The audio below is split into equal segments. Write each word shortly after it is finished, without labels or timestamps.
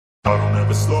I don't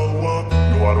ever slow up,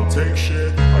 no I don't take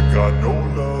shit. I got no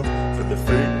love for the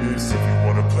fakeness. If you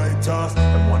wanna play tough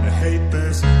and wanna hate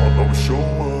this, I'll always show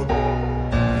up.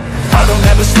 I don't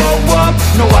ever slow up,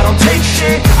 no I don't take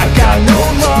shit. I got no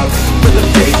love for the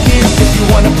fakeness. If you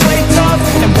wanna play tough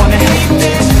and wanna hate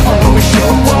this, I'll always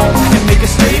show up and make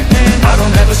a statement. I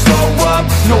don't ever slow up,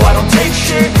 no I don't take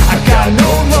shit. I got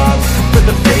no love for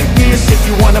the fakeness. If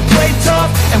you wanna play tough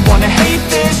and wanna hate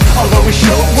this, I'll always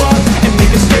show up and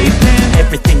make a statement.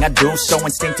 Everything I do so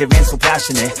instinctive and so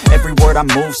passionate. Every word I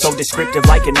move so descriptive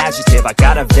like an adjective. I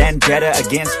got a vendetta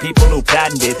against people who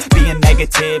patented being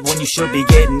negative when you should be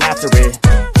getting after it.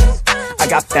 I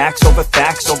got facts over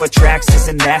tracks, this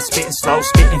and that. Spitting slow,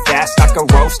 spitting fast. I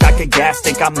could roast, I could gas.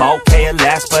 Think I'm okay at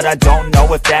last, but I don't know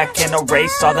if that can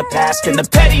erase all the past. And the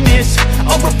pettiness,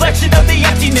 a reflection of the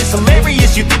emptiness.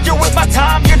 Hilarious, you think you're worth my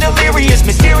time, you're delirious.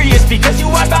 Mysterious, because you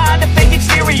hide behind a fake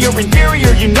exterior.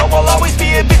 Inferior, you know I'll always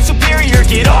be a bit superior.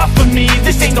 Get off of me,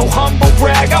 this ain't no humble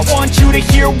brag. I want you to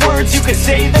hear words, you can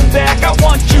say them back. I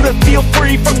want you to feel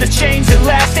free from the chains at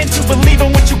last, and to believe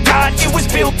in what you got, it was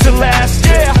built to last,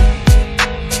 yeah.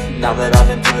 Now that I've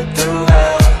been put through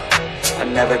hell, I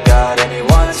never got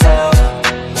anyone's help.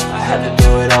 I had to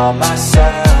do it all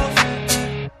myself.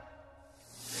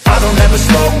 I don't ever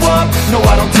slow up, no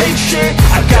I don't take shit.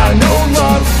 I got no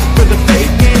love for the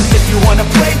fakeness. If you wanna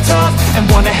play tough and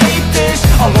wanna hate this,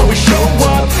 I'll always show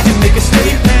up and make a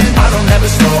statement. I don't ever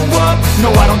slow up, no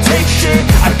I don't take shit.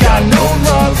 I got no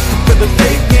love for the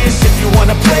fakeness. If you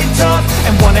wanna play tough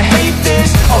and wanna hate this,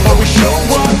 I'll always show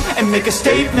up and make a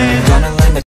statement.